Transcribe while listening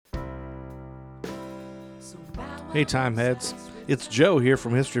Hey, time heads. It's Joe here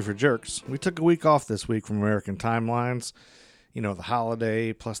from History for Jerks. We took a week off this week from American Timelines. You know, the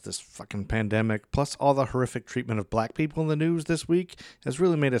holiday, plus this fucking pandemic, plus all the horrific treatment of black people in the news this week has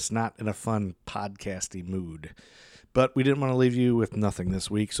really made us not in a fun podcasty mood. But we didn't want to leave you with nothing this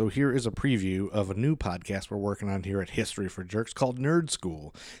week, so here is a preview of a new podcast we're working on here at History for Jerks called Nerd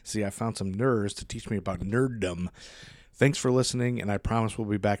School. See, I found some nerds to teach me about nerddom. Thanks for listening, and I promise we'll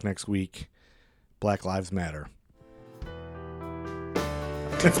be back next week. Black Lives Matter.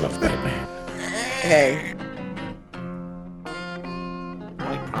 Hey.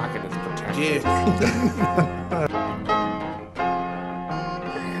 My pocket is protected.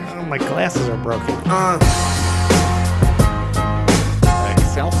 Oh, my glasses are broken.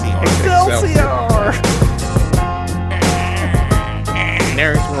 Excelsior. Excelsior!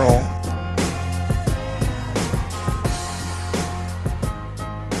 Nerds roll.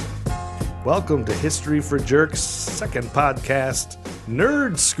 Welcome to History for Jerks' second podcast,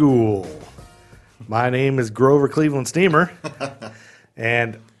 Nerd School. My name is Grover Cleveland Steamer,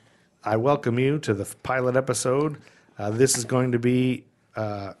 and I welcome you to the pilot episode. This is going to be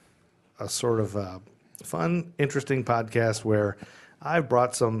a sort of fun, interesting podcast where I've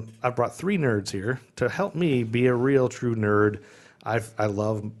brought three nerds here to help me be a real, true nerd. I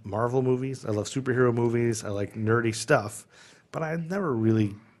love Marvel movies. I love superhero movies. I like nerdy stuff, but I've never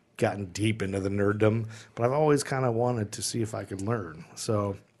really gotten deep into the nerddom, but I've always kind of wanted to see if I could learn.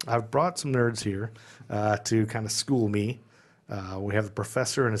 So I've brought some nerds here to kind of school me. We have the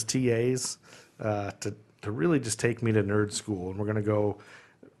professor and his TAs to really just take me to nerd school, and we're going to go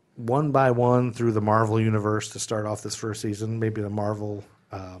one by one through the Marvel universe to start off this first season. Maybe the Marvel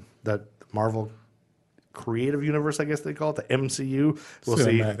creative universe, I guess they call it, the MCU. We'll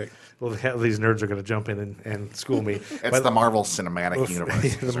Cinematic. see. Well, these nerds are going to jump in and school me. It's the Marvel Cinematic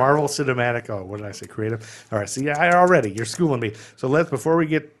Universe. The Marvel Cinematic. Oh, what did I say? Creative. All right. See, you're schooling me. So before we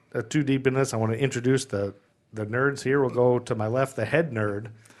get too deep in this, I want to introduce the nerds here. We'll go to my left, the head nerd.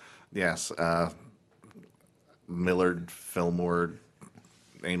 Yes. Millard, Fillmore,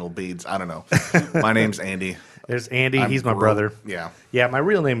 anal beads. I don't know. My name's Andy. There's Andy. I'm He's my brother. Yeah. Yeah, my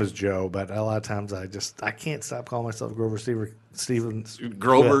real name is Joe, but a lot of times I can't stop calling myself Grover Stevens.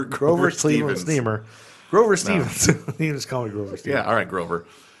 Grover Cleveland Stevens. Steamer. Grover Stevens. You just call me Grover Stevens. Yeah. All right, Grover.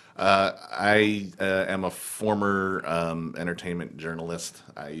 I am a former entertainment journalist.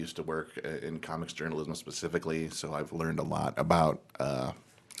 I used to work in comics journalism specifically, so I've learned a lot about. I'm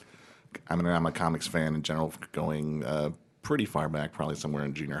a comics fan in general, going pretty far back, probably somewhere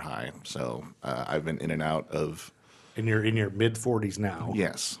in junior high. So I've been in and out of. And you're in your mid 40s now.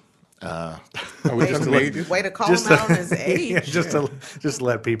 Yes. Way to call him out on his age. Yeah, just to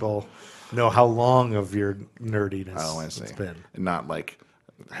let people know how long of your nerdiness I see. it's been. Not like,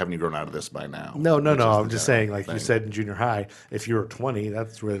 haven't you grown out of this by now? No. I'm just saying, like thing. you said in junior high, if you were 20,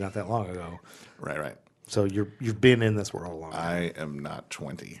 that's really not that long ago. Right. So you've been in this world a long time. I am not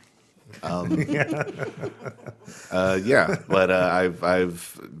 20. But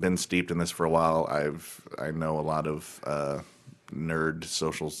I've been steeped in this for a while. I know a lot of nerd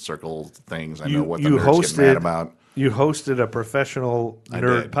social circle things. I know what the nerds get mad about. You hosted a professional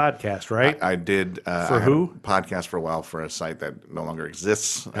nerd podcast, right? I did. For I who? had a podcast for a while for a site that no longer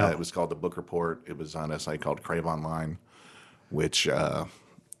exists. It was called The Book Report. It was on a site called Crave Online, which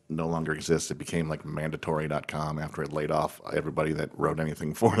no longer exists. It became like mandatory.com after it laid off everybody that wrote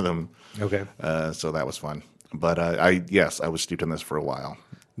anything for them. Okay. So that was fun. But I was steeped in this for a while.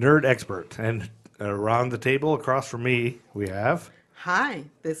 Nerd expert. And around the table across from me, we have... Hi,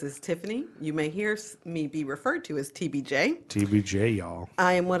 this is Tiffany. You may hear me be referred to as TBJ. TBJ, y'all.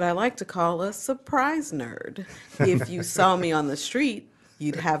 I am what I like to call a surprise nerd. If you saw me on the street,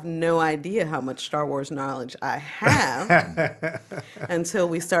 you'd have no idea how much Star Wars knowledge I have until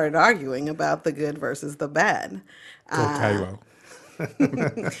we started arguing about the good versus the bad.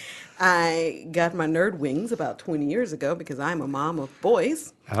 I got my nerd wings about 20 years ago because I'm a mom of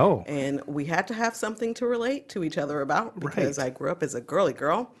boys. Oh. And we had to have something to relate to each other about because Right. I grew up as a girly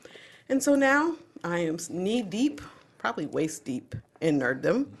girl. And so now I am knee deep, probably waist deep in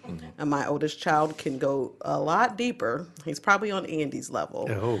nerddom. And my oldest child can go a lot deeper. He's probably on Andy's level.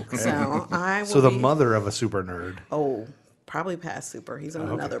 Oh, okay. So I will So the be- mother of a super nerd. Oh, Probably past super. He's on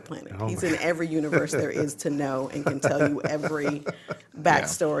another planet. Oh He's my- in every universe there is to know and can tell you every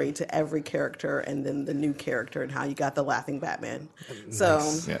backstory to every character and then the new character and how you got the laughing Batman. So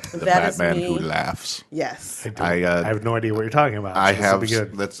Yeah, the that is Batman me. who laughs. Yes. I have no idea what you're talking about. I so this will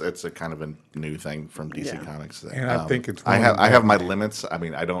have be good. it's a kind of a new thing from DC Yeah. Comics. That, And I think it's I one have of my Batman. limits. I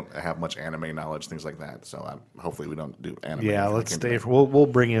mean, I don't have much anime knowledge, things like that. So hopefully we don't do anime. Yeah, if I let's can stay. do For, we'll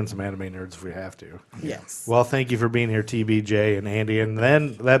bring in some anime nerds if we have to. Yes. Well, thank you for being here, TBJ and Andy. And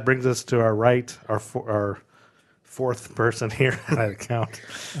then that brings us to our right, our fourth person here at the count,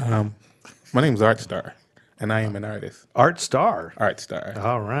 My name's Art Star, and I am an artist. Art Star. Art Star.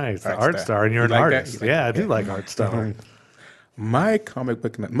 All right, the Art Art Star. Star, and you're You an like that? artist. You like Yeah, I that? do Yeah. like Art Star. My comic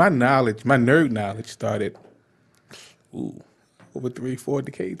book, my knowledge, my nerd knowledge started, over 3-4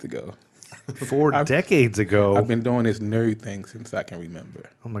 decades ago. 4 decades ago. I've been doing this nerd thing since I can remember.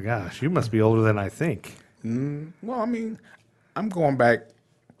 Oh my gosh, you must be older than I think. Well, I mean, I'm going back,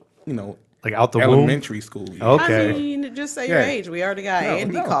 Like out the elementary school. years. Okay. I mean, just say your Yeah. age. We already got No,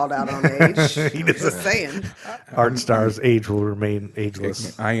 Andy no. called out on age. Just saying. Art Star's age will remain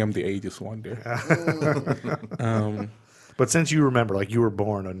ageless. I am the ageist wonder. But since you remember, like you were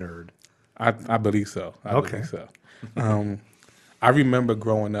born a nerd. I believe so. I Okay. believe so. I remember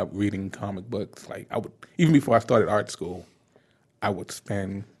growing up reading comic books. Like I would, even before I started art school, I would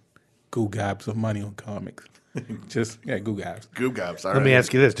spend goo gobs of money on comics. Goo gobs. Goo Gobs. All Let me right.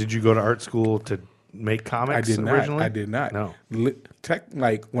 ask you this: did you go to art school to make comics? I did not. originally? I did not. No.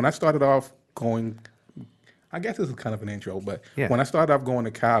 Like when I started off going, I guess this is kind of an intro, but Yeah. when I started off going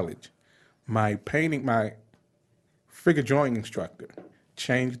to college, my figure drawing instructor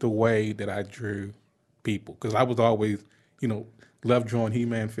changed the way that I drew people because I was always, love drawing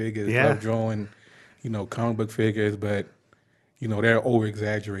He-Man figures, Yeah. love drawing, comic book figures, but they're over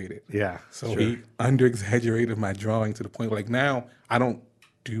exaggerated. Yeah. So sure. he under exaggerated my drawing to the point where, like, now I don't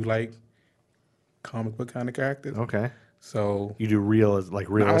do like comic book kind of characters. Okay. So You do realistic.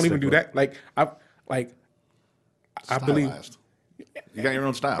 I don't even do that. I believe Stylized. You got your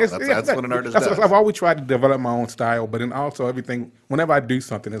own style. it's- That's what an artist that's does. what I've always tried to develop my own style, but then also everything. Whenever I do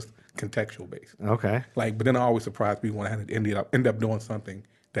something, it's contextual based. Okay. But then I always surprise me when I end up doing something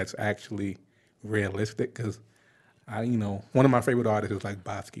that's actually realistic. Because one of my favorite artists is like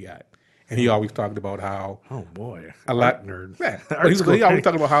Basquiat, and he always talked about how Oh boy. a lot Art nerd. Yeah, Art he school. always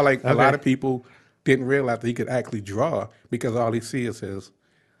talked about how like a Okay. lot of people didn't realize that he could actually draw because all he sees is his,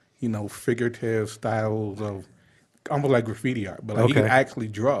 figurative styles of almost like graffiti art, but like he Okay. could actually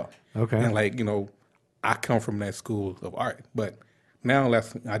draw. Okay. And I come from that school of art, but now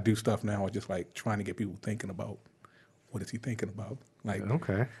I do stuff now, just like trying to get people thinking about what is he thinking about. Like,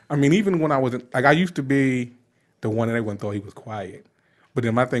 Okay. I mean, even when I wasn't like I used to be the one that everyone thought he was quiet, but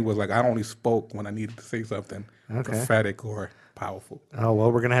then my thing was like I only spoke when I needed to say something Okay. prophetic or powerful. Oh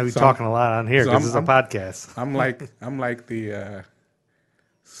well, we're gonna have you So talking a lot on here so because this is a I'm- podcast. I'm like the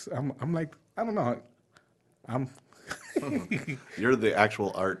I'm like I don't know. I'm You're the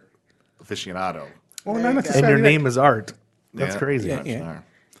actual art aficionado. well, There not you go. And necessarily. your that- name is Art. That's Yeah. crazy. Yeah, Art yeah. Star.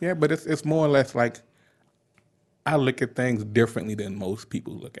 Yeah, but it's more or less like I look at things differently than most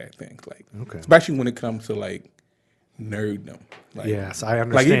people look at things. Like, Okay. especially when it comes to like nerddom. Like, Yes, I like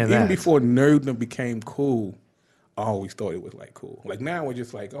understand even that. before nerddom became cool, I always thought it was like cool. Like now we're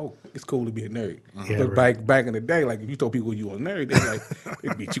just like, oh, it's cool to be a nerd. Yeah, but right. back in the day, like if you told people you were a nerd,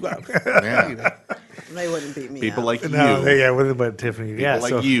 they beat you up. Yeah. They wouldn't beat me People up. like No, you. yeah, with but Tiffany. People Yeah, like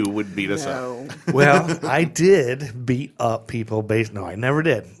so you would beat us up. No. well, I did beat up people based. No, I never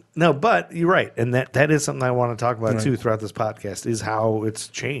did. No, but you're right, and that is something I want to talk about too throughout this podcast. Is how it's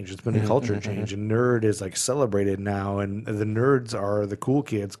changed. It's been a culture change, and nerd is like celebrated now, and the nerds are the cool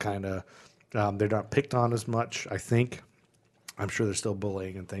kids. Kind of, they're not picked on as much. I think. I'm sure there's still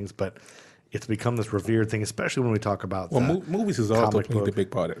bullying and things, but it's become this revered thing, especially when we talk about. Well, the movies has also comic played a book.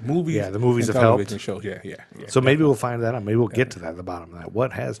 big part of it. Movies, Yeah, the movies and have helped. television shows. Yeah. So maybe we'll find that out. Maybe we'll get to that at the bottom of that.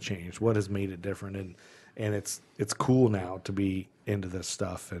 What has changed? What has made it different? And it's cool now to be into this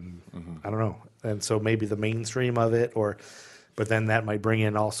stuff. And I don't know. And so maybe the mainstream of it, but then that might bring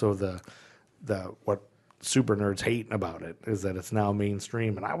in also the what super nerds hate about it is that it's now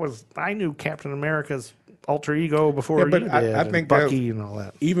mainstream. And I knew Captain America's alter ego before Yeah, you but did, I and think Bucky and all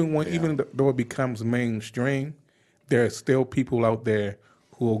that. even though it becomes mainstream, there are still people out there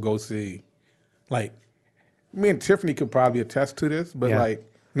who will go see. Like me and Tiffany could probably attest to this, but Yeah. like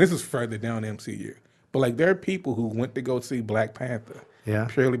and this is further down MCU. But like there are people who went to go see Black Panther Yeah.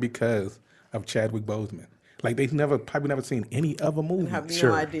 purely because of Chadwick Boseman. Like they've probably never seen any other movie. Have no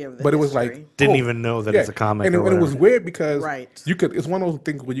Sure. idea of the But it was history. like Didn't even know that it's a comic and or it was whatever. weird because Right. you could. It's one of those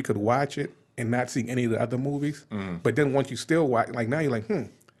things where you could watch it and not seeing any of the other movies. But then once you still watch, like now you're like,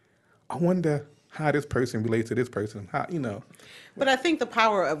 I wonder how this person relates to this person. How, you know. But I think the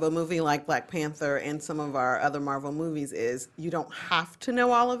power of a movie like Black Panther and some of our other Marvel movies is you don't have to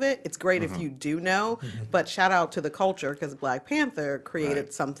know all of it. It's great if you do know, but shout out to the culture because Black Panther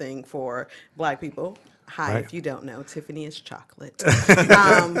created something for Black people. Hi, Right. if you don't know, Tiffany is chocolate.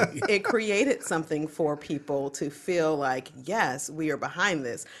 It created something for people to feel like, yes, we are behind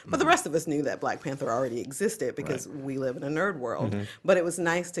this. But the rest of us knew that Black Panther already existed because we live in a nerd world. But it was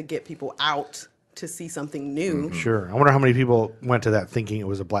nice to get people out to see something new. Sure. I wonder how many people went to that thinking it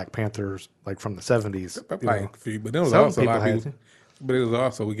was a Black Panthers like from the 70s. But there was Some also a lot of people people. But it was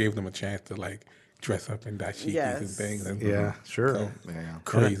also we gave them a chance to like dress up in dashikis and Yes. things. And, Yeah, sure. so, Yeah.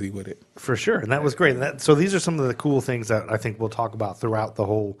 crazy with it. For sure. And that was great. And so these are some of the cool things that I think we'll talk about throughout the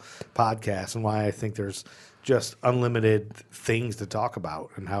whole podcast and why I think there's just unlimited things to talk about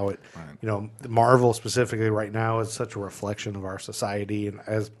and how it, Marvel specifically right now is such a reflection of our society and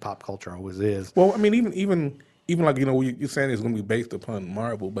as pop culture always is. Well, I mean, even like you're saying it's going to be based upon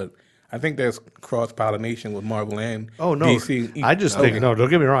Marvel, but I think there's cross pollination with Marvel and Oh, no. DC. I just think, no, don't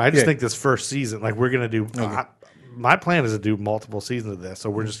get me wrong. I just Yeah. think this first season, like we're going to do, my plan is to do multiple seasons of this. So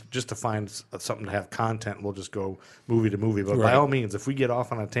we're just to find something to have content. We'll just go movie to movie. But by Right. all means, if we get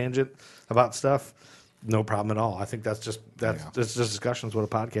off on a tangent about stuff, no problem at all. I think that's just discussions what a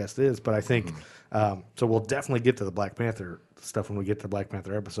podcast is. But I think so. We'll definitely get to the Black Panther stuff when we get to the Black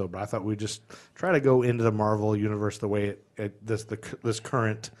Panther episode. But I thought we'd just try to go into the Marvel universe the way this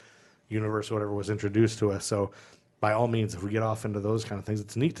current universe, whatever was introduced to us. So by all means, if we get off into those kind of things,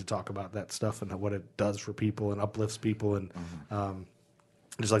 it's neat to talk about that stuff and what it does for people and uplifts people. And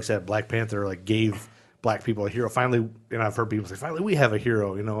just like I said, Black Panther like gave Black people a hero. Finally, and I've heard people say, finally we have a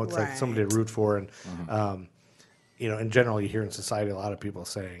hero. It's like somebody to root for. And in general, you hear in society a lot of people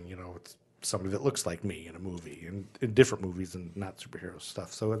saying, it's somebody that looks like me in a movie and in different movies and not superhero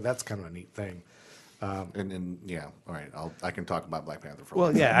stuff. So that's kind of a neat thing. And yeah, all right. I can talk about Black Panther for a Well,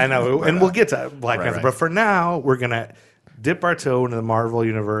 while. yeah, I know, and we'll get to Black Right, Panther. right. But for now, we're gonna dip our toe into the Marvel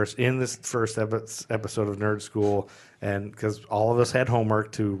universe in this first episode of Nerd School, and because all of us had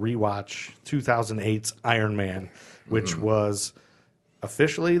homework to rewatch 2008's Iron Man, which was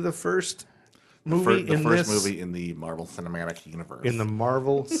officially the first movie the in first this movie in the Marvel Cinematic Universe. in the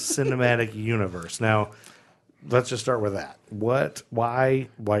Marvel Cinematic Universe. Now, let's just start with that. What? Why?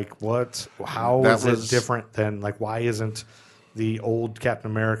 Like what? How That is was- it different than like? Why isn't the old Captain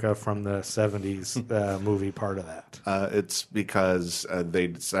America from the 70s movie part of that? It's because they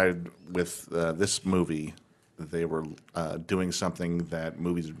decided with this movie they were doing something that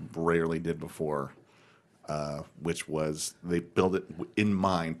movies rarely did before, which was they built it in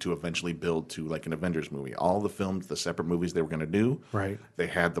mind to eventually build to like an Avengers movie. All the films, the separate movies they were going to do, Right. They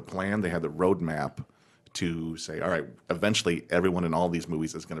had the plan, they had the roadmap to say, all right, eventually everyone in all these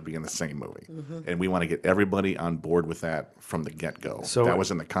movies is going to be in the same movie. And we want to get everybody on board with that from the get-go. So- that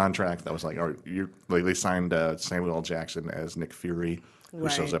was in the contract. That was like, all right, they signed Samuel L. Jackson as Nick Fury, who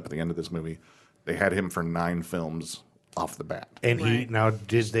shows Right. up at the end of this movie. They had him for 9 films off the bat. And Right.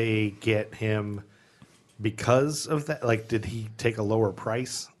 did they get him because of that? Like, did he take a lower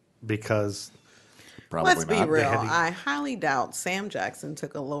price because? Probably Let's be not. real. They had to- I highly doubt Sam Jackson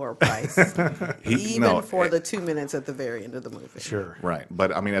took a lower price, even no, for the 2 minutes at the very end of the movie. Sure. Right.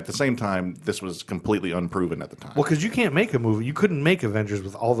 But, I mean, at the same time, this was completely unproven at the time. Well, because you can't make a movie. You couldn't make Avengers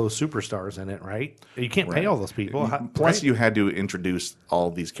with all those superstars in it, right? You can't pay Right. all those people. Plus, right? you had to introduce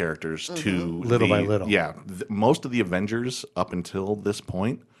all these characters to Little by little. Yeah, most of the Avengers up until this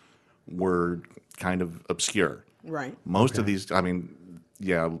point were kind of obscure. Right. Most of these, I mean,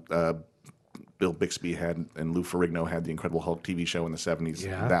 Bill Bixby had and Lou Ferrigno had the Incredible Hulk TV show in the 70s.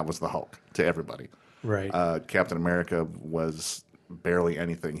 Yeah. That was the Hulk to everybody. Right. Captain America was barely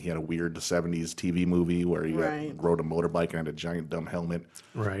anything. He had a weird 70s TV movie where he Right. rode a motorbike and had a giant dumb helmet.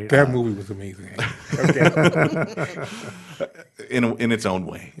 Right. That movie was amazing. In its own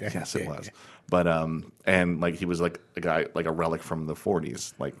way. Yes, it yeah, was. But and like he was like a guy like a relic from the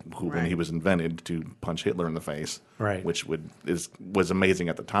 40s, like who when he Right. was invented to punch Hitler in the face, Right. which was amazing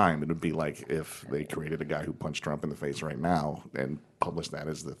at the time. It would be like if they created a guy who punched Trump in the face right now and published that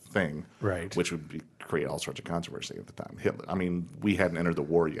as the thing, Right. Which would create all sorts of controversy at the time. Hitler. I mean, we hadn't entered the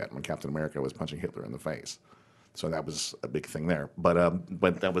war yet when Captain America was punching Hitler in the face. So that was a big thing there, but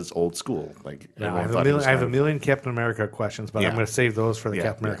that was old school. Like Now, I everyone have, thought he was I have kind a of- million Captain America questions, but I'm Yeah. going to save those for the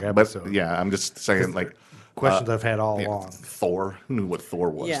Captain America but, episode. yeah, I'm just saying, like Questions I've had all yeah, along. Thor knew what Thor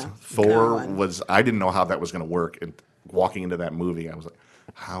was. Yeah, Thor no one. was. I didn't know how that was going to work. And walking into that movie, I was like,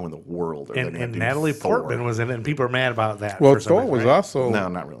 "How in the world are they going to And do Natalie Thor? Portman was in it, and people are mad about that. Well, for some Thor reason, was right? also No,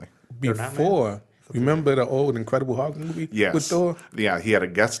 not really. They're not before. Remember the old Incredible Hulk movie Yes. with Thor? Yeah, he had a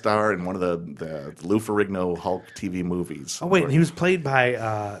guest star in one of the Lou Ferrigno Hulk TV movies. Oh wait, and he was played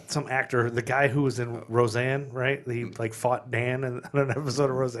by some actor, the guy who was in Roseanne, right? He like fought Dan in an episode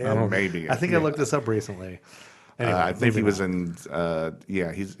of Roseanne. Maybe. I think I looked this up recently. Anyway, I think he was in.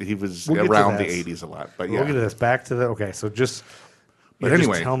 He was We'll get to around the this. '80s a lot. But We'll get to this. Back to the okay. So just, But just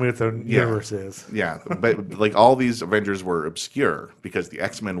anyway, tell me what the universe is. Yeah, but like all these Avengers were obscure because the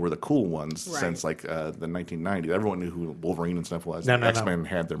X-Men were the cool ones Right. since like the 1990s. Everyone knew who Wolverine and stuff was. No, no, no. X-Men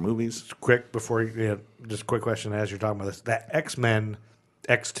had their movies. Quick before just a quick question as you're talking about this. That X-Men,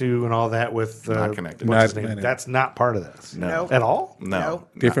 X2, and all that with Not connected. what's his Not- name? no. That's not part of this. No. At all. No.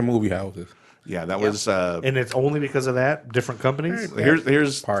 Different movie houses. Yeah, that was. And it's only because of that different companies.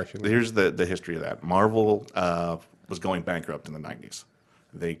 Here's Partially. the history of that. Marvel was going bankrupt in the 90s.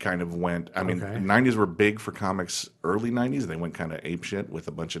 They kind of went. I mean, Okay. 90s were big for comics. Early 90s, they went kind of apeshit with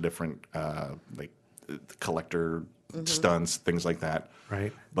a bunch of different like collector stunts, things like that.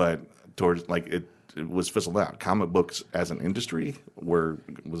 Right. But towards like it was fizzled out. Comic books as an industry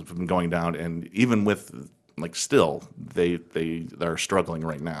was going down, and even with like still they are struggling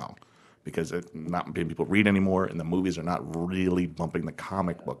right now because not many people read anymore, and the movies are not really bumping the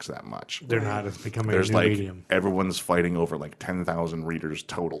comic books that much. They're not. It's becoming There's a new like medium. everyone's fighting over like 10,000 readers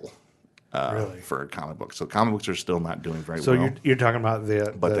total Really? for comic books. So comic books are still not doing very So well. you're talking about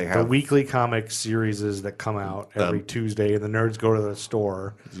But they the have- weekly comic series that come out every Tuesday, and the nerds go to the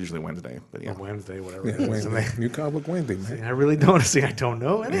store It's usually Wednesday, but yeah. on Wednesday, whatever Yeah, it is. And Wednesday. New Comic Book Wednesday, man. I really don't see. I don't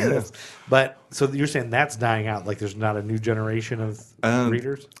know what it is. But so you're saying that's dying out? Like there's not a new generation of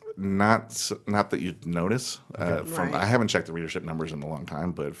readers? Not that you'd notice. Right. I haven't checked the readership numbers in a long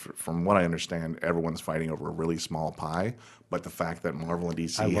time, but from what I understand, everyone's fighting over a really small pie. But the fact that Marvel and I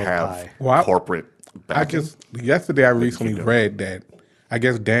DC love have pie. Well, corporate backing, yesterday I recently going. read that I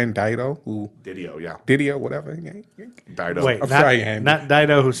guess Dan Dido, who Didio, yeah, Didio, whatever. Dido. Wait, I'm not, sorry, Andy. not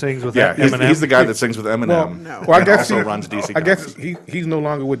Dido who sings with yeah, Eminem. he's the guy that sings with Eminem. Well, I and guess also he- runs DC. I guess Comics. he's no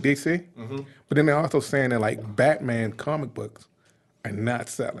longer with DC. But then they're also saying that like Batman comic books are not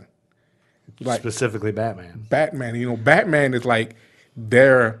selling. Like Specifically Batman. Batman, Batman is like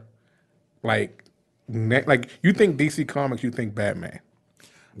their like like you think DC Comics, you think Batman.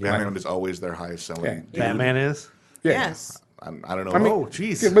 Batman is always their highest selling. Yeah. dude. Batman is? Yeah. Yes. I don't know. Oh,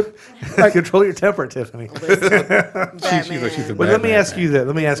 jeez. Yeah, but like, Control your temper, Tiffany. Batman. she's a But let me Batman ask fan. you that.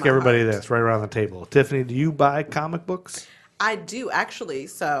 Let me ask my everybody heart. this right around the table. Tiffany, do you buy comic books? I do actually.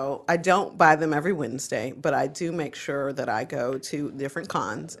 So I don't buy them every Wednesday, but I do make sure that I go to different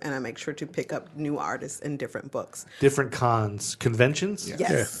cons and I make sure to pick up new artists and different books. Different cons, conventions?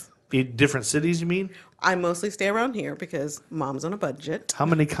 Yes. In different cities, you mean? I mostly stay around here because mom's on a budget. How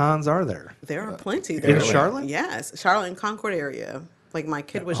many cons are there? There are plenty. In There. Charlotte? Yes. Charlotte and Concord area. Like my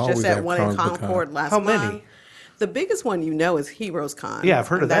kid was Always just at have one in comic book Concord last How month. many? The biggest one is Heroes Con. Yeah, I've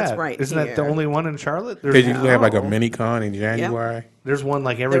heard of and that. That's right Isn't here. that the only one in Charlotte? they usually have like a No. mini con in January. There's one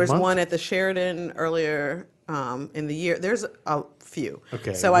like every There was month? one at the Sheridan earlier in the year. There's a few.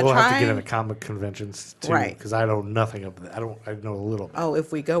 Okay, So we'll I try. have to get into comic conventions too, Right. because I know nothing of that. I know a little bit. Oh,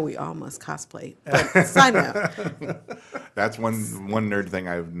 if we go, we all must cosplay. But side note. That's one nerd thing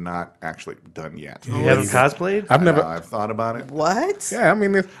I've not actually done yet. You haven't cosplayed? I've never. I've thought about it. What? Yeah, I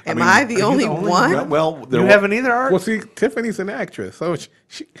mean, Am I the only the only one? Well, You haven't either, Art? well, see, Tiffany's an actress, so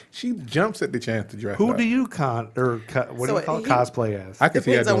she jumps at the chance to dress Who up. do you what do So you call it? he- Cosplay as? I can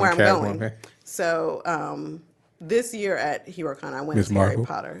see her Depends on doing where I'm Catwoman. going. So this year at HeroCon, I went Miss as Harry Marvel?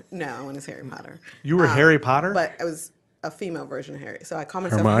 Potter. No, I went as Harry Potter. You were Harry Potter? But it was a female version of Harry. So I call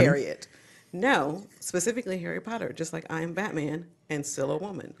myself Hermione? Harriet. No, specifically Harry Potter, just like I am Batman and still a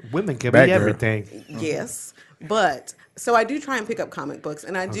woman. Women can Batgirl. be everything. Yes. But so I do try and pick up comic books,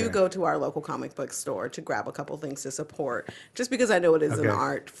 and I do go to our local comic book store to grab a couple things to support, just because I know it is an Okay.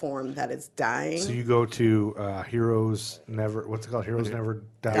 art form that is dying. So you go to Heroes Never, what's it called? Heroes Never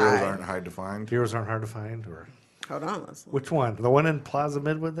Die. Heroes Die. aren't hard to find. Heroes Aren't Hard to Find? Or Hold on, let's. which one? The one in Plaza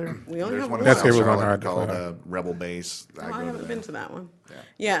Midwood there? We only There's have one one. in That's South Heroes Aren't Charlotte Hard to called Find. Rebel Base. Oh, I go haven't to been that. to that one.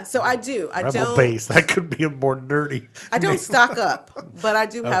 Yeah, so I do. I Rebel don't. Base. That could be a more nerdy. I don't stock up, but I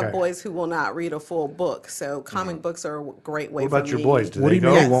do have Okay. boys who will not read a full book. So comic books are a great way. What about for your me. boys? Do What they do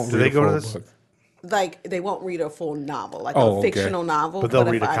you go? mean? Won't Do read they a go to full this? book? Like they won't read a full novel, like Oh, a okay. fictional novel. But they'll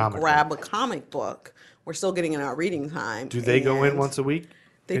if read a I comic grab a comic book, we're still getting in our reading time. Do they go in and once a week?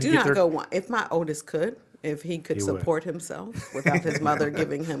 They and do get not their- go one. If my oldest could, if he could He would. support himself without his mother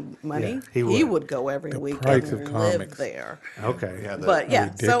giving him money, Yeah, he he would. would go every week price and of live comics. there. Okay. Yeah, But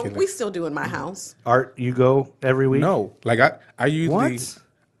yeah, so ridiculous. we still do in my house. Art, you go every week? No, like I usually What?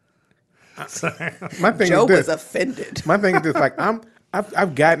 my thing Joe is this. was offended. My thing is this, like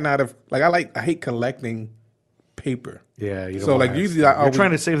I've gotten out of I hate collecting paper. Yeah, you don't So, wanna like, have usually stuff. I you're always-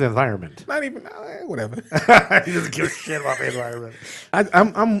 trying to save the environment. Not even whatever. He doesn't give a shit about the environment.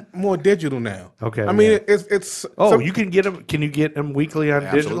 I'm more digital now. Okay, I mean, yeah. it's Oh, some- you can get them. Can you get them weekly on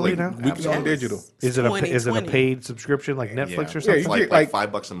Absolutely. digitally now? weekly on digital. Is it a 2020. paid subscription like Netflix or Yeah, something? you it's like, get, like-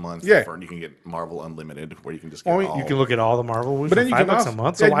 $5 a month. Yeah. You can get Marvel Unlimited, where you can just get Or you all. You can look at all the Marvel movies But for then you $5 can a also-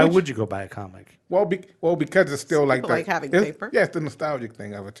 month. So yeah, why which- would you go buy a comic? Well, because it's still like people the, like having it's- paper. Yeah, it's the nostalgic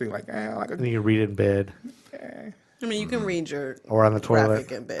thing of it too. Like, like And you can read it in bed I mean, you can read your or on the toilet.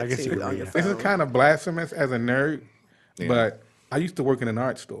 graphic in bed I guess you too could on read your it. this phone. is kind of blasphemous as a nerd, Yeah. but I used to work in an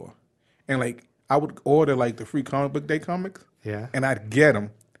art store, and like I would order like the free comic book day comics, Yeah. and I'd get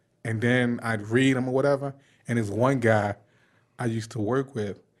them, and then I'd read them or whatever. And there's one guy I used to work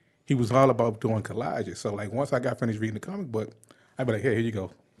with. He was all about doing collages. So like once I got finished reading the comic book, I'd be like, "Hey, here you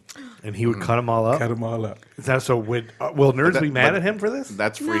go, And he would cut them all up. cut them all up." Is that so? Will nerds that- be mad but- at him for this?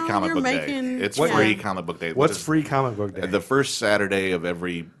 That's free No, comic you're book making- day. It's What- free yeah. comic book day. What's which is free comic book day? the first Saturday of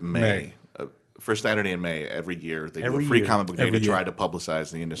every May. May. First Saturday in May every year. They Every do a free year. comic book day Every to year. try to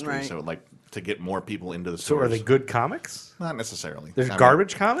publicize the industry. Right. So like to get more people into the So stores. are they good comics? Not necessarily. There's I mean,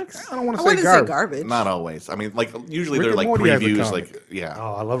 garbage comics? I don't want I to say wouldn't garbage. say garbage. Not always. I mean, like usually Rick they're and like Morty has a previews. comic. Like yeah,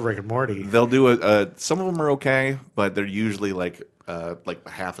 Oh, I love Rick and Morty. they'll do some of them are okay, but they're usually like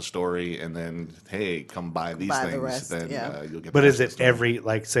half a story, and then hey, come buy these Buy the things. rest, Then yeah. you'll get. But the is rest of it the story. every,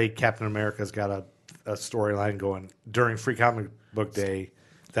 like, say Captain America's got a storyline going during free comic book day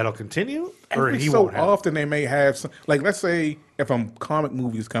that'll continue? Or Every he so won't have? often they may have some, like let's say if a comic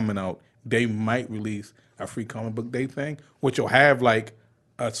movie is coming out, they might release a free comic book day thing, which will have like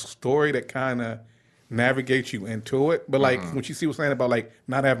a story that kind of navigates you into it. But like when you see what's saying about like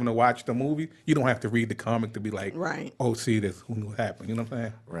not having to watch the movie, you don't have to read the comic to be like, Right. oh, see this, what happened? You know what I'm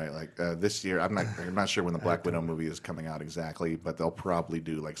saying? Right, like this year, I'm not sure when the Black Widow movie is coming out exactly, but they'll probably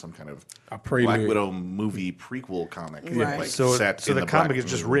do like some kind of A prelude. Black Widow movie prequel comic. Right. Like, So set the in comic Black is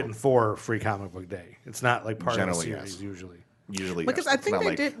just Widow written for free comic book day. It's not like part Generally, of the series yes. usually. Usually, Because yes. I It's think not they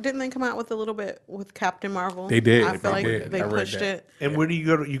like- didn't they come out with a little bit with Captain Marvel? They did. I They feel like did. they I read pushed that. it. And where do you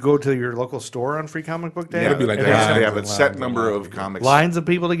go to? You go to your local store on free comic book day? Yeah, It'll be like And they there's lines have a and set lines number and of lines. comics. lines of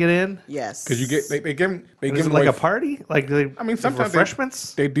people to get in? Yes. Because you get they give them And is it like a party? Like they, I mean, sometimes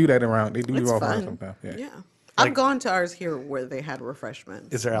refreshments? they do that around. They do It's it all around fun. sometimes. Yeah. Yeah. I've gone to ours here where they had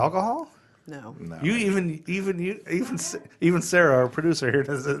refreshments. Is there alcohol? No. No. You even Sarah, our producer here,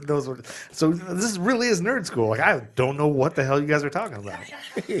 knows what. So this really is nerd school. Like I don't know what the hell you guys are talking about.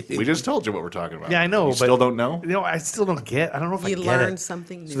 We just told you what we're talking about. Yeah, I know. You but still don't know? You know, I still don't get. I don't know if You I get learned it.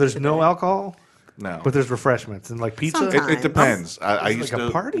 something new. So there's no today. alcohol, No. but there's refreshments and like pizza. Sometimes. It depends. I Is it used like a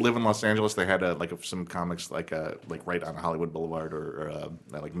to party? live in Los Angeles. They had some comics like right on Hollywood Boulevard or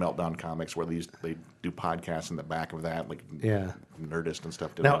like Meltdown Comics where they do podcasts in the back of that, like Yeah. Nerdist and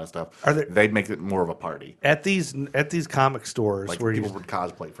stuff, did Now, all that stuff. are there- They'd make it more of a party. At these comic stores Like where people you would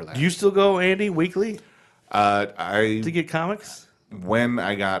cosplay for that. do you still go, Andy, weekly I to get comics? when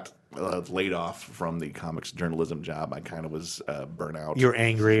I got laid off from the comics journalism job, I kind of was burnt out. You're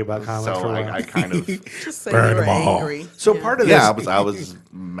angry about comics so for a while. I kind of Just say Burn you were them all. angry. So part of this, yeah, I was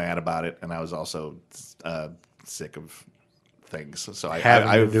mad about it, and I was also sick of things. So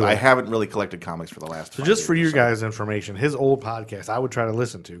Having to do I it. haven't really collected comics for the last. So 5 just for years your or so. guys' information, his old podcast I would try to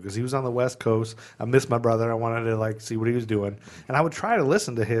listen to because he was on the West Coast. I missed my brother. I wanted to like see what he was doing, and I would try to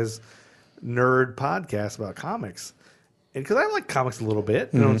listen to his nerd podcast about comics, and because I like comics a little bit,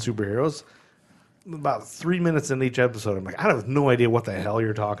 you know, and superheroes. About 3 minutes in each episode, I'm like, I have no idea what the hell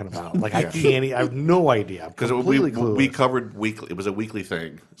you're talking about. Like, I have no idea. Because Completely we clueless. covered weekly. It was a weekly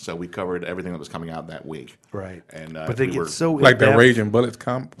thing, so we covered everything that was coming out that week. Right. And but they we get were- so Like the in-depth. Raging Bullets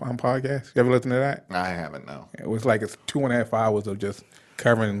podcast. You ever listen to that? I haven't no. It was like it's 2.5 hours of just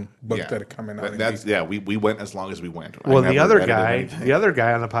covering books that are coming out. in That's detail. we went as long as we went. I Well, the never other edited guy, anything. the other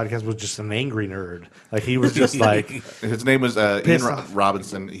guy on the podcast was just an angry nerd. Like he was just like, His name was Ian Piss off.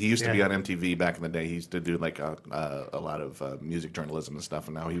 Robinson. He used to be Yeah. on MTV back in the day. He used to do like a lot of music journalism and stuff.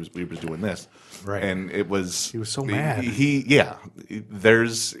 And now he was doing this, Right. And it was He was so mad. He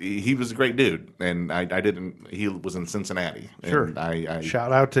was a great dude, and I didn't. He was in Cincinnati. sure. And I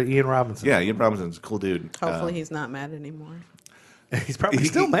Shout out to Ian Robinson. yeah, Ian Robinson's a cool dude. Hopefully he's not mad anymore. He's probably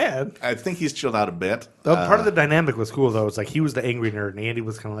still mad. I think he's chilled out a bit. Part of the dynamic was cool though. It's like he was the angry nerd, and Andy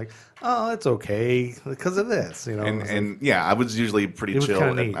was kind of like, "Oh, it's okay because of this," you know. It was like- And yeah, I was usually pretty It was chill.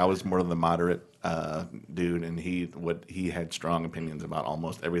 kinda And neat. I was more of the moderate dude, and he had strong opinions about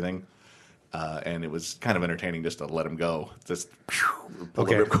almost everything. And it was kind of entertaining just to let him go. Just pull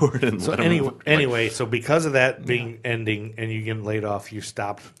Okay. the ripcord and So let him anyway, so because of that being ending and you getting laid off, you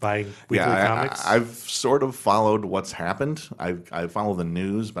stopped buying weekly comics? I've sort of followed what's happened. I follow the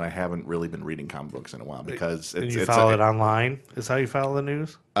news, but I haven't really been reading comic books in a while because and it's, you it's follow it online? Is how you follow the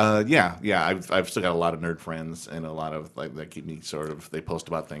news? yeah. I've still got a lot of nerd friends and a lot of that keep me sort of. They post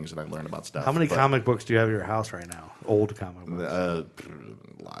about things and I learn about stuff. How many but, comic books do you have at your house right now? Old comic books.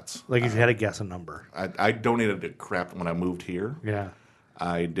 Lots. Like if you had to guess a number. I donated a crap when I moved here. Yeah.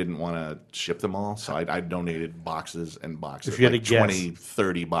 I didn't want to ship them all, so I donated boxes and boxes. If you had like to guess. 20,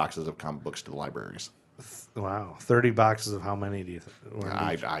 30 boxes of comic books to the libraries. Wow. 30 boxes of how many do you think?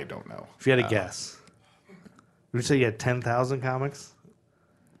 I don't know. If you had to guess. Would you say you had 10,000 comics?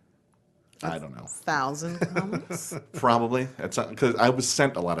 I don't know. 1,000 comics. Probably because I was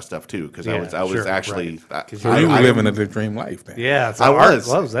sent a lot of stuff too. Because Yeah, I was sure, actually. right. 'Cause So you were living the dream life then. Yeah. So I Art was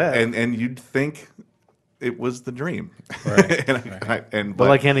loves that. and you'd think it was the dream, Right. but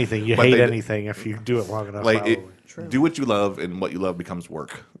like anything, you but hate they- anything if you do it long enough. like probably. True. do what you love, and what you love becomes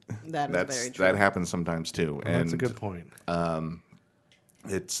work. That is That's very true. that happens sometimes too, and That's a good point.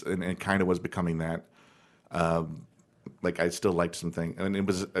 it kind of was becoming that. Like I still liked something, and it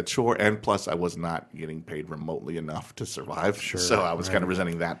was a chore, and plus I was not getting paid remotely enough to survive. Sure, so I was kind of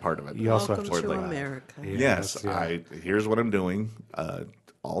resenting that part of it. You also Welcome have to to America. Yes, that's- here's what I'm doing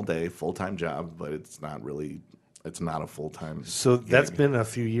all day, full time job, but it's not a full time. So that's been a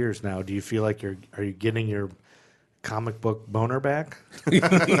few years now. Do you feel like are you getting your comic book boner back?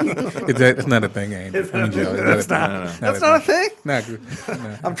 It's not a thing, Andy. That's not a thing. No.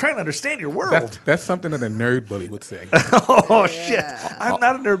 I'm trying to understand your world. That's something that a nerd bully would say. Oh shit! I'm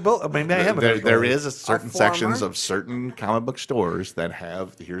not a nerd bull. Maybe I am a There, nerd. there bully. is a certain former? sections of certain comic book stores that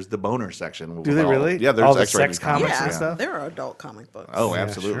have here's the boner section. Do they really? Yeah, there's All the X-rated sex comics Yeah, and stuff? there are adult comic books. Oh, Yeah,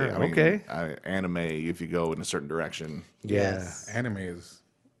 absolutely. sure. I mean, Okay. Anime, if you go in a certain direction, Yeah. Yes. Anime is.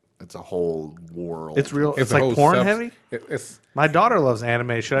 it's a whole world. It's real. It's a like whole porn heavy. It's My daughter loves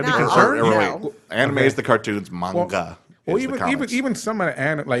anime. Should I be No. concerned? Oh, Wait, No. anime is the cartoons, manga. well, is the even comics. even some of the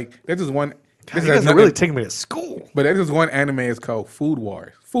anime like there's this one. God, This you has guys are nothing- really taking me to school. But there's this one anime is called Food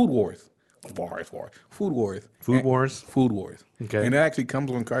Wars. Food Wars. Food Wars. Food Wars? Food Wars. Okay. And it actually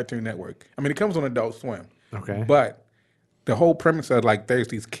comes on Cartoon Network. I mean, it comes on Adult Swim. Okay. But the whole premise of like there's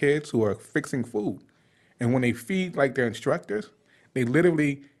these kids who are fixing food, and when they feed like their instructors, they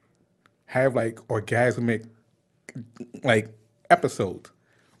literally have like orgasmic like episodes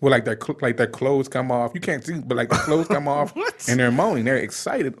where like their clothes come off. You can't see, but like the clothes come off, and they're moaning. They're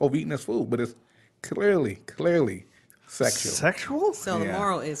excited over eating this food, but it's clearly sexual. Sexual? So the Yeah.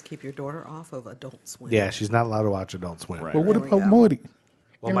 moral is keep your daughter off of Adult Swim. Yeah, she's not allowed to watch Adult Swim. Right. But what There we about go. Morty?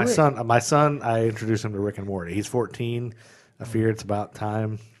 Well, And my Rick? son, I introduced him to Rick and Morty. He's 14. I fear it's about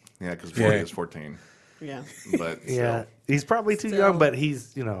time. Yeah, because 40 Yeah. is 14. Yeah. But Yeah, still. he's probably too Still. young, but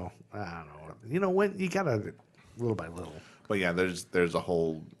he's I don't know. When you gotta little by little. But yeah, there's a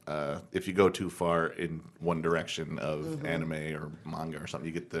whole. If you go too far in one direction of Mm-hmm. anime or manga or something,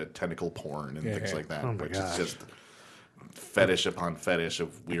 you get the tentacle porn and things Yeah. like that, Oh my which gosh. is just fetish upon fetish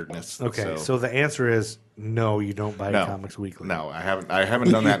of weirdness. Okay, so the answer is no. You don't buy no, comics weekly. No, I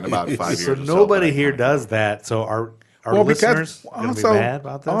haven't done that in about 5 years. So or nobody but I here haven't. does that. So our Well, listeners because gonna be mad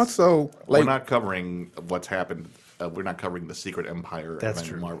about this. also We're like not covering what's happened. We're not covering the Secret Empire. That's event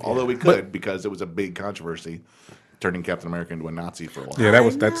in true. Marvel, Yeah. although we could because it was a big controversy, turning Captain America into a Nazi for a while. yeah,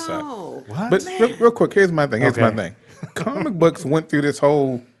 that sucked. No. What? But real quick, here's my thing. Okay. Comic books went through this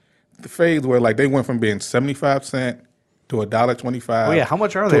whole phase where like they went from being 75 cents to $1.25. Oh yeah, how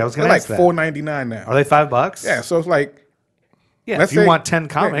much are they? I was They're gonna like ask that. $4.99 now. Are they $5? Yeah, so it's like Yeah. let's If you say- want 10 yeah,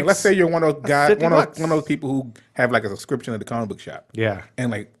 comics, let's say you're one of those guys, $50 one of bucks. those people who have like a subscription at the comic book shop. Yeah. And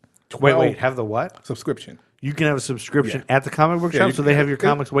like 12 Wait. Have the what? subscription. You can have a subscription Yeah. at the comic book Yeah, shop, you so can- they have your it's-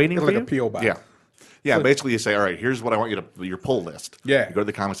 comics waiting it's for like you. a PO box. Yeah. Yeah, basically you say, all right, here's what I want you to your pull list. Yeah. You go to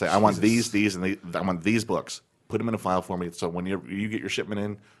the comic, say, I want these, and I want these books. Put them in a file for me. So when you get your shipment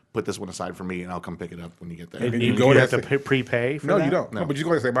in, put this one aside for me, and I'll come pick it up when you get there. And And you, you go you there have to and say- prepay for No, that? you don't. No, but you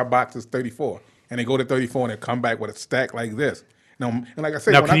go to say my box is 34, and they go to 34 and they come back with a stack like this. No, and like I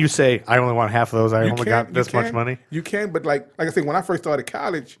said, Now, when can I- you say I only want half of those? I you only can- got you this much can- money. You can, but like I said, when I first started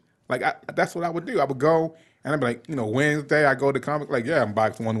college, like that's what I would do. I would go and I'd be like, Wednesday I go to comic, like I'm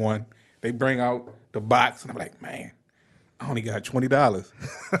box 1-1. They bring out the box, and I'm like, man, I only got $20.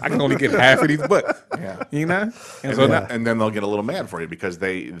 I can only get half of these books. Yeah. You know? And And, so then, now, and then they'll get a little mad for you because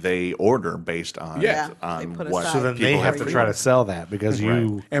they order based on Yeah. They on put what aside So then they people have to try to sell that because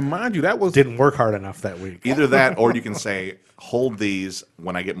you and mind you, that was didn't work hard enough that week. Either that, or you can say, hold these.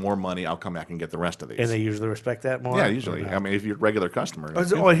 When I get more money, I'll come back and get the rest of these. And they usually respect that more. yeah, or usually. not? I mean, if you're a regular customer,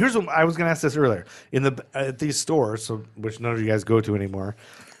 Oh, here's what I was going to ask this earlier. At these stores, so which none of you guys go to anymore,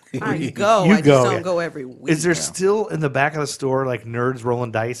 I go. You I just go. don't go every week. is there still in the back of the store like nerds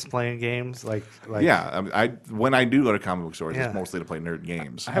rolling dice playing games? Like yeah. I when I do go to comic book stores, Yeah. it's mostly to play nerd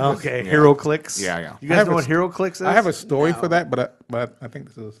games. Okay, Hero Clicks. Yeah, yeah. You I guys have know a what st- Hero Clicks is? I have a story for No. that, but I think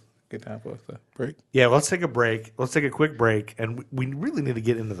this is a good time for us to break. Yeah, let's take a break. Let's take a quick break, and we really need to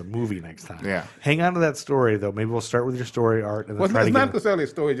get into the movie next time. Yeah. Hang on to that story though. Maybe we'll start with your story, Art, and then Well, try it's to not get. necessarily a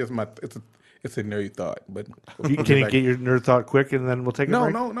story, just it's a nerdy thought. But Can you get your nerd thought quick, and then we'll take a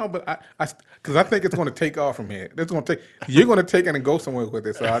break? No. But because I think it's going to take off from here. It's going to take. You're going to take it and go somewhere with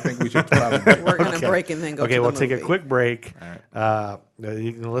it. So I think we should probably break. We're going to break and then go Okay, to we'll the take a movie. quick break.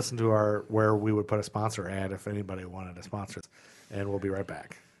 You can listen to our where we would put a sponsor ad if anybody wanted to sponsor us, and we'll be right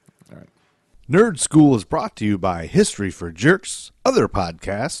back. All right. Nerd School is brought to you by History for Jerks, other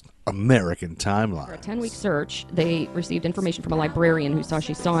podcast, American For a Timeline. 10-week search, they received information from a librarian who saw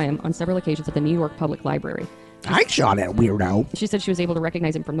she saw him on several occasions at the New York Public Library. I saw that weirdo. She said she was able to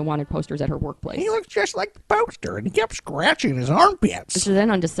recognize him from the wanted posters at her workplace. He looks just like the poster, and he kept scratching his armpits. So then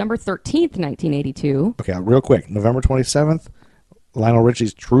on December 13th, 1982, Okay, real quick. November 27th, Lionel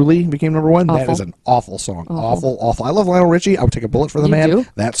Richie's Truly became number one. That Awful. is an awful song. Awful. I love Lionel Richie. I would take a bullet for the You man. do?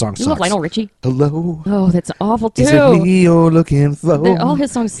 That song sucks. you love Lionel Richie? Hello. Oh, that's awful too. Is it me you're looking for? All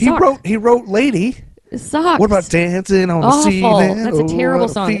his songs He suck. wrote Lady. It sucks. What about Dancing on the Awful. Ceiling? That's a Oh, terrible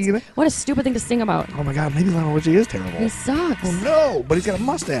what a song. feeling. What a stupid thing to sing about. Oh my God, maybe Lionel Richie is terrible. He sucks. Oh no, but he's got a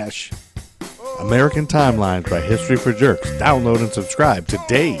mustache. American Timelines by History for Jerks. Download and subscribe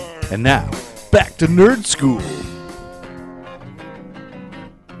today. And now, back to Nerd School.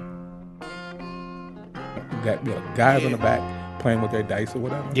 Got guys on the back playing with their dice or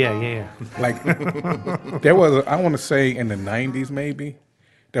whatever. Yeah. Like there was, I want to say in the '90s maybe,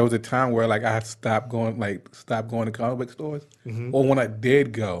 there was a time where like I stopped going to comic book stores, or when I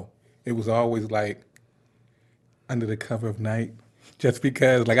did go, it was always like under the cover of night, just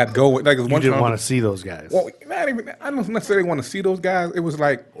because like I'd go with like You one didn't time. want to see those guys. Well, not even. I don't necessarily want to see those guys. It was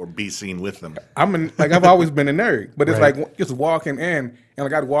like Or be seen with them. I've always been a nerd, but it's Right. like just walking in and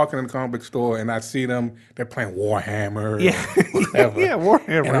like I'd walk in the comic book store and I'd see them. They're playing Warhammer. Yeah. or whatever. Yeah,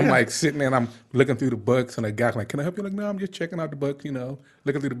 Warhammer, And I'm yeah. like sitting there and I'm looking through the books and the guy's like, "Can I help you?" Like, no, I'm just checking out the books.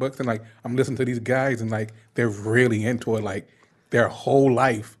 Looking through the books and like I'm listening to these guys and like they're really into it. Like their whole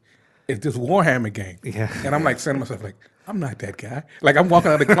life is this Warhammer game. Yeah. And I'm like saying to myself like, I'm not that guy. Like I'm walking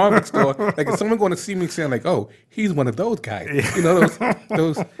out of the comic store, like is someone going to see me saying like, oh, he's one of those guys.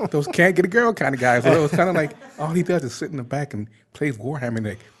 Those can't get a girl kind of guys. Or those kind of like all he does is sit in the back and plays Warhammer and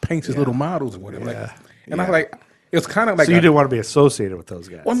like paints his little models or whatever. Like, and I'm like, it's kind of like So you didn't want to be associated with those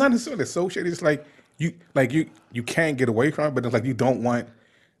guys. well, not necessarily associated. It's like you can't get away from it, but it's like you don't want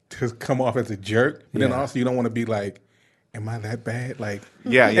to come off as a jerk, but then also you don't want to be like, am I that bad? Like,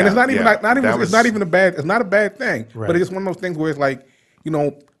 Yeah, and it's not even yeah. like not even That it's was- not even a bad. It's not a bad thing, Right. but it's just one of those things where it's like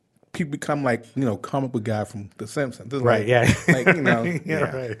people become like comic book guy from The Simpsons. It's Right, like, yeah. like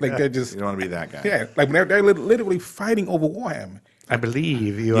right. like they're just You don't want to be that guy. yeah, like they're literally fighting over Warhammer. I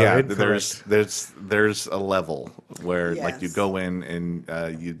believe you Yeah, are incorrect. there's a level where like you Yes. go in and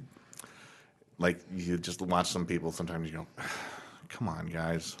you just watch some people. Sometimes you go, come on,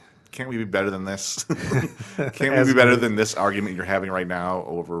 guys. Can't we be better than this? Can't we As be better good. than this argument you're having right now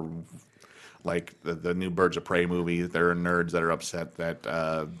over like the new Birds of Prey movie? There are nerds that are upset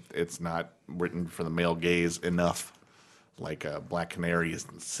that it's not written for the male gaze enough. Like Black Canary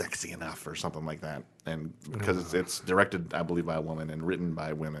isn't sexy enough or something like that. And because it's directed, I believe, by a woman and written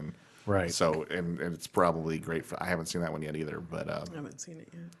by women. Right. So, and it's probably great for, I haven't seen that one yet either, but I haven't seen it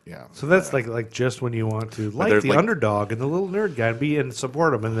yet. yeah. So that's like just when you want to like there's the like- underdog and the little nerd guy and be and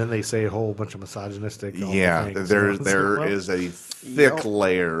support them, and then they say a whole bunch of misogynistic. awful Yeah, things. there So, there well, is a thick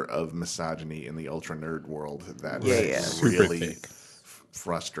layer of misogyny in the ultra nerd world that Yeah, is yeah. Super really thick.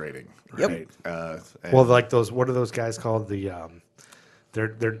 frustrating. Yep. Right? And Well, like those. What are those guys called? The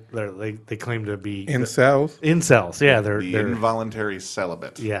they claim to be Incels, incels. Yeah, they're the involuntary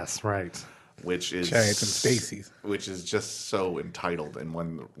celibate, yes, right, which is Giants and Stacy's. which is just so entitled in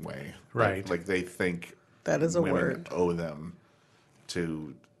one way. Right. Like they think That is a women word. owe them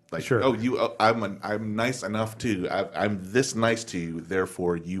to like Sure. I'm nice enough to I'm this nice to you,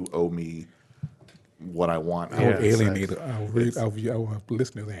 therefore you owe me what I want. I Yeah. would alienate our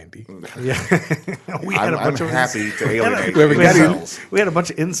listeners, Andy. Yeah. we had I'm happy to alienate We got incels. We had a bunch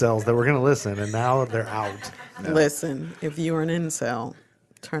of incels that were going to listen, and now they're out. Listen, if you're an incel,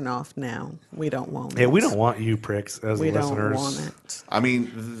 turn off now. We don't want it. Yeah, we don't want you pricks as We listeners. don't want it. I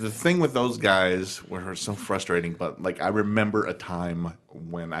mean, the thing with those guys were so frustrating, but like I remember a time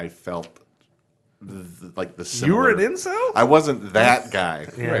when I felt like the You were an similar- incel? I wasn't that guy,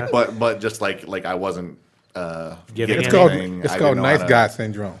 Yeah. but just like I wasn't Getting getting It's anything. It's I called didn't know nice how guy to-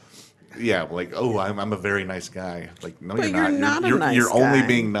 syndrome. Yeah, like I'm a very nice guy. Like no, But you're you're not. not a You're, nice you're only guy.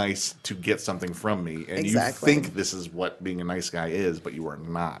 being nice to get something from me, and Exactly. you think this is what being a nice guy is, but you are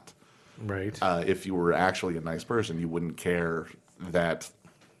not. Right. If you were actually a nice person, you wouldn't care that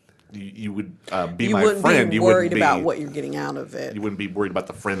you would be You my wouldn't friend. be You worried wouldn't be about what you're getting out of it. you wouldn't be worried about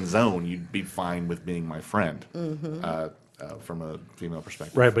the friend zone. You'd be fine with being my friend Mm-hmm. from a female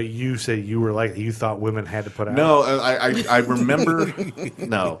perspective. Right, but you say you were like, you thought women had to put out. No, I remember.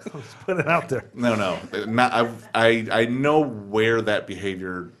 No, Put it out there. no. Not, I know where that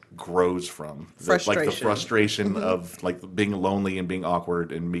behavior grows from. Like the Frustration. frustration of like being lonely and being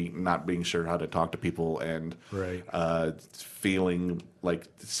awkward and me not being sure how to talk to people and Right. feeling like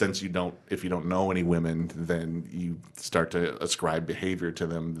if you don't know any women, then you start to ascribe behavior to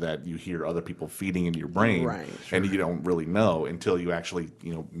them that you hear other people feeding in your brain, Right. and you don't really know until you actually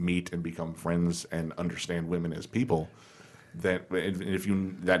meet and become friends and understand women as people. That and if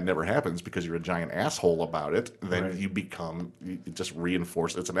that never happens because you're a giant asshole about it, then Right. it just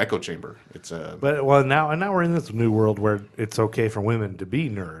reinforced. It's an echo chamber. It's a But now we're in this new world where it's okay for women to be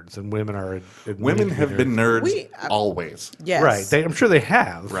nerds, and women are admitted women to be have been nerds We- always. Yes. right. I'm sure they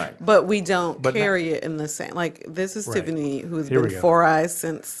have. Right. But we don't But carry it in the same. Like, this is Right. Tiffany, who has Here we been go. 4 eyes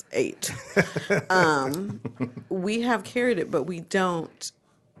since 8. We have carried it, but we don't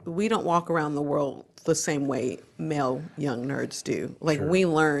walk around the world the same way male young nerds do. Like, we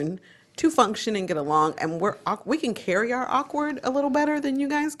learn to function and get along, and we can carry our awkward a little better than you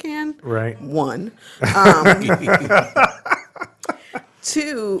guys can. Right. One.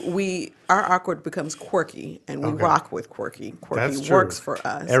 Two, our awkward becomes quirky, and we rock with quirky. Quirky That's true. works for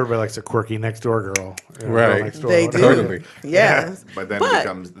us. Everybody likes a quirky next door girl. Right. Girl next door, They whatever. do. Totally. Yes. But then it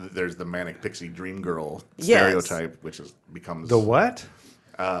becomes there's the manic pixie dream girl Yes. stereotype, which becomes The what?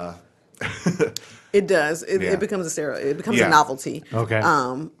 It does. Yeah. It becomes a stereotype. It becomes Yeah. a novelty. Okay.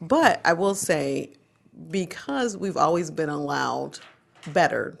 But I will say, because we've always been allowed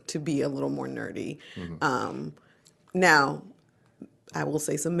better to be a little more nerdy. Now, I will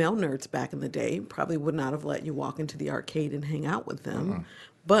say some male nerds back in the day probably would not have let you walk into the arcade and hang out with them.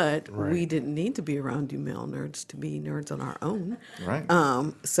 But we didn't need to be around you male nerds to be nerds on our own. Right.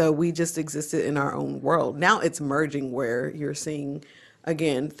 So we just existed in our own world. Now it's merging where you're seeing,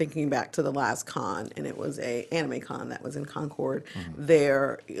 again, thinking back to the last con, and it was a anime con that was in Concord.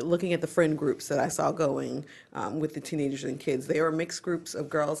 They're looking at the friend groups that I saw going with the teenagers and kids. They were mixed groups of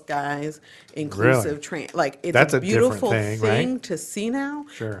girls, guys, inclusive, like it's That's a a different beautiful thing, thing right? to see now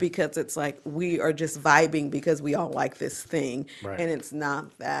Sure. because it's like we are just vibing because we all like this thing, Right. and it's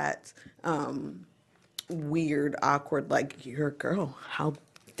not that weird, awkward, like you're a girl.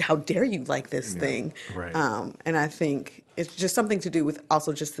 How dare you like this thing? Right. And I think it's just something to do with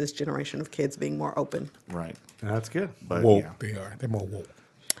also just this generation of kids being more open. right. That's good. But Woke. yeah. They are. They're more woke.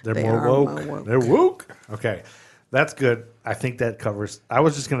 They're They more are woke. more woke. They're woke. Okay. That's good. I think that covers. I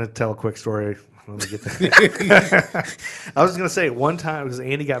was just going to tell a quick story. Let me get that. I was going to say one time, because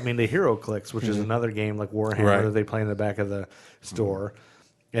Andy got me into Hero Clicks, which is another game like Warhammer Right. that they play in the back of the store.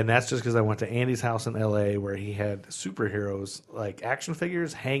 And that's just because I went to Andy's house in L.A. where he had superheroes, like action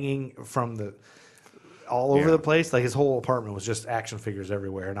figures hanging from all over Yeah. the place. Like his whole apartment was just action figures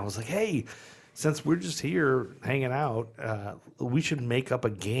everywhere. And I was like, hey, since we're just here hanging out, we should make up a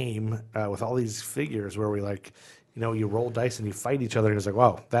game with all these figures where we you roll dice and you fight each other. And he's like,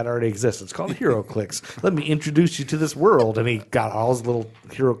 wow, that already exists. It's called Hero Clicks. Let me introduce you to this world. And he got all his little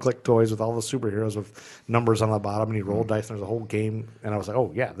Hero Click toys with all the superheroes with numbers on the bottom. And he rolled dice and there's a whole game. And I was like,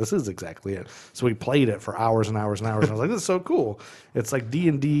 oh, yeah, this is exactly it. So we played it for hours and hours and hours. And I was like, this is so cool. It's like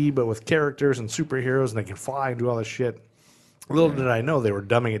D&D, but with characters and superheroes. And they can fly and do all this shit. Little did I know they were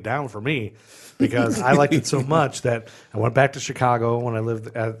dumbing it down for me because I liked it so much that I went back to Chicago when I lived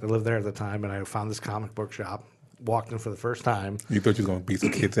there at the time, and I found this comic book shop. Walked in for the first time. You thought you was gonna beat some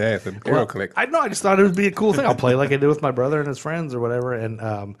kid's ass and Hero Click. I know. I just thought it would be a cool thing. I'll play like I did with my brother and his friends or whatever,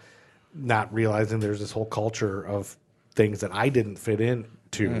 and not realizing there's this whole culture of things that I didn't fit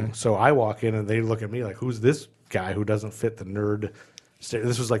into. So I walk in and they look at me like, "Who's this guy who doesn't fit the nerd?"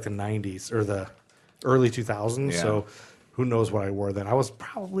 This was like the '90s or the early 2000s. Yeah. So who knows what I wore then. I was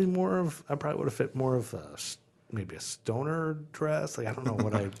probably I probably would have fit more of maybe a stoner dress. Like, I don't know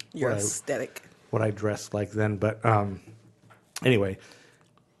what Your aesthetic. what I dressed like then. But anyway,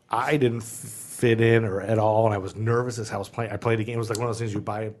 I didn't fit in or at all, and I was nervous as hell. I was playing. I played a game. It was like one of those things you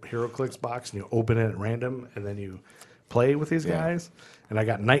buy a HeroClix box and you open it at random, and then you play with these guys. And I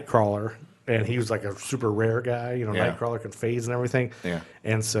got Nightcrawler, and he was like a super rare guy. You know, Nightcrawler can phase and everything. Yeah.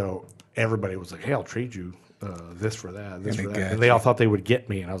 And so everybody was like, "Hey, I'll trade you this for that, this for that." And they all thought they would get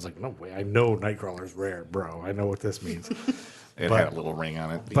me, and I was like, "No way! I know Nightcrawler's rare, bro. I know what this means." It had a little ring on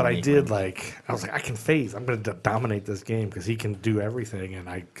it. But I did I was like, I can phase. I'm going to dominate this game because he can do everything. And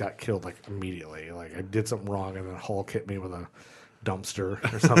I got killed like immediately. Like I did something wrong, and then Hulk hit me with a dumpster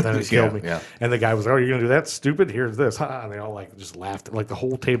or something and killed me. Yeah. And the guy was like, "Oh, you're going to do that? Stupid. Here's this." And they all like just laughed. Like the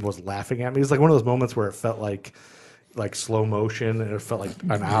whole table was laughing at me. It was like one of those moments where it felt like slow motion, and it felt like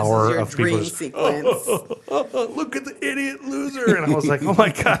an hour of people just, sequence. Look at the idiot loser. And I was like, oh my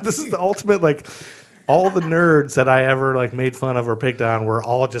God, this is the ultimate, like, all the nerds that I ever like made fun of or picked on were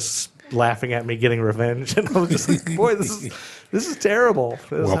all just laughing at me getting revenge. And I was just like, boy, this is terrible.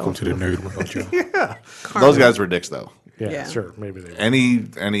 Welcome to the nerd world, Joe. Yeah. Those guys were dicks, though. Yeah, sure. Maybe they were.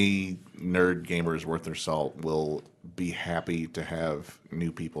 Any nerd gamers worth their salt will be happy to have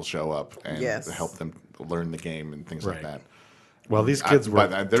new people show up and help them learn the game and things like that. Well, these kids were.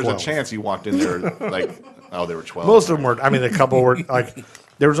 There's 12. A chance you walked in there like, oh, they were 12. Most of them were. I mean, a couple were like.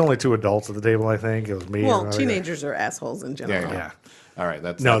 There was only 2 adults at the table. I think it was me. Well, teenagers are assholes in general. Yeah. All right.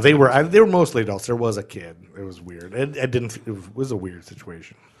 That's they were. They were mostly adults. There was a kid. It was weird. It was a weird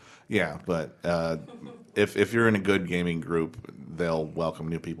situation. Yeah, but if you're in a good gaming group, they'll welcome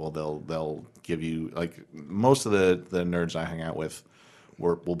new people. They'll give you, like, most of the nerds I hang out with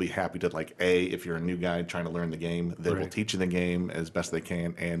will be happy to, like, if you're a new guy trying to learn the game, they will teach you the game as best they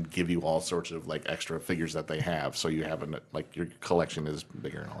can and give you all sorts of, like, extra figures that they have, so you have your collection is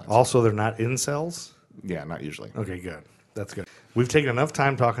bigger and all that Also, stuff. They're not incels? Yeah, not usually. Okay, good. That's good. We've taken enough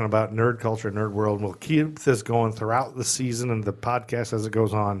time talking about nerd culture, nerd world, and we'll keep this going throughout the season and the podcast as it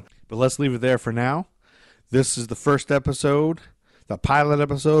goes on. But let's leave it there for now. This is the first episode, the pilot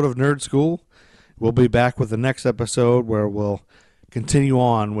episode of Nerd School. We'll be back with the next episode where we'll continue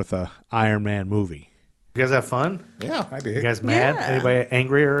on with a Iron Man movie. You guys have fun? Yeah, I did. You guys mad? Yeah. Anybody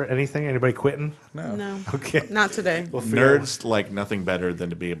angry or anything? Anybody quitting? No. Okay. Not today. Nerds like nothing better than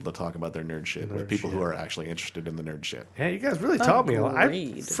to be able to talk about their nerd shit with people who are actually interested in the nerd shit. Yeah, you guys really taught me a lot. I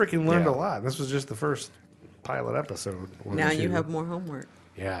freaking learned a lot. This was just the first pilot episode. Now you have more homework.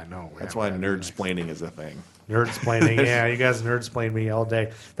 Yeah, no. That's why nerd-splaining is a thing. Nerd-splaining. Yeah, you guys nerd-splain me all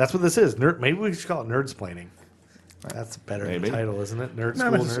day. That's what this is. Maybe we should call it nerd-splaining. That's a better title, isn't it? Nerd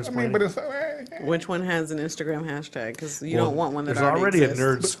School, Nerd-splaining. Which one has an Instagram hashtag? Because you don't want one that already exists. A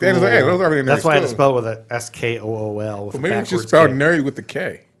Nerd School. That's why I had to spell it with a SKOOL. Well, maybe you should spell nerd with the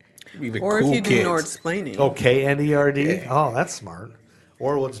K. Or if you do nerd-splaining. Oh, KNERD? Yeah. Oh, that's smart.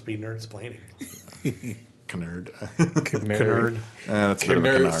 Or we'll just be nerd-splaining. Knerd. Knerd. That's a bit of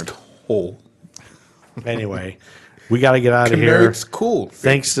a canard. Hole. Anyway, we got to get out of here. It's cool.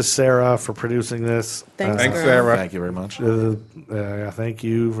 Thanks to Sarah for producing this. Thanks, Sarah. Thank you very much. Thank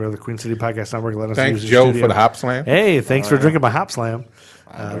you for the Queen City Podcast Network. Thanks, Joe, for the Hop Slam. Hey, thanks for drinking my Hop Slam.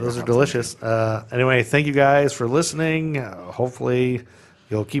 Those are delicious. Anyway, thank you guys for listening. Hopefully,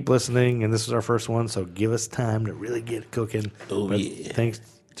 you'll keep listening. And this is our first one, so give us time to really get cooking. Thanks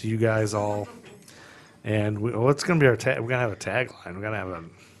to you guys all. And what's going to be our tag? We're going to have a tagline. We're going to have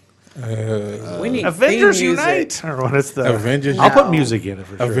a... we need Avengers Unite, or what is the Avengers? I'll put music in it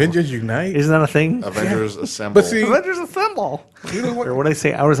for sure. Avengers Unite, isn't that a thing? Avengers Assemble. But see, Avengers Assemble. Or what do they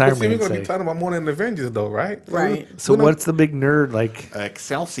say? How does Iron Man we're going to say? be talking about more than Avengers, though, right? Right. So what's the big nerd like?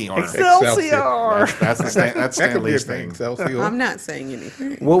 Excelsior. That's Stanley's thing. Excelsior. I'm not saying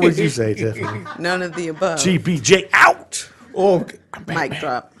anything. What would you say, Tiffany? None of the above. GBJ out. Oh, Mic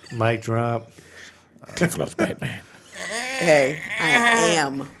drop. Mic drop. Tiffany's Batman. Hey, I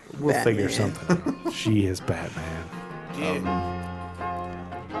am. We'll Batman. figure something out. She is Batman.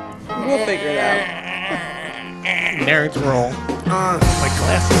 We'll figure it out. Nerds wrong. My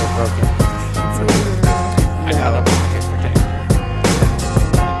glasses are broken. I got a pocket protector.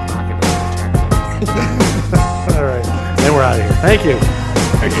 All right. Then we're out of here. Thank you.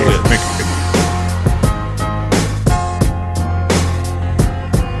 Thank you.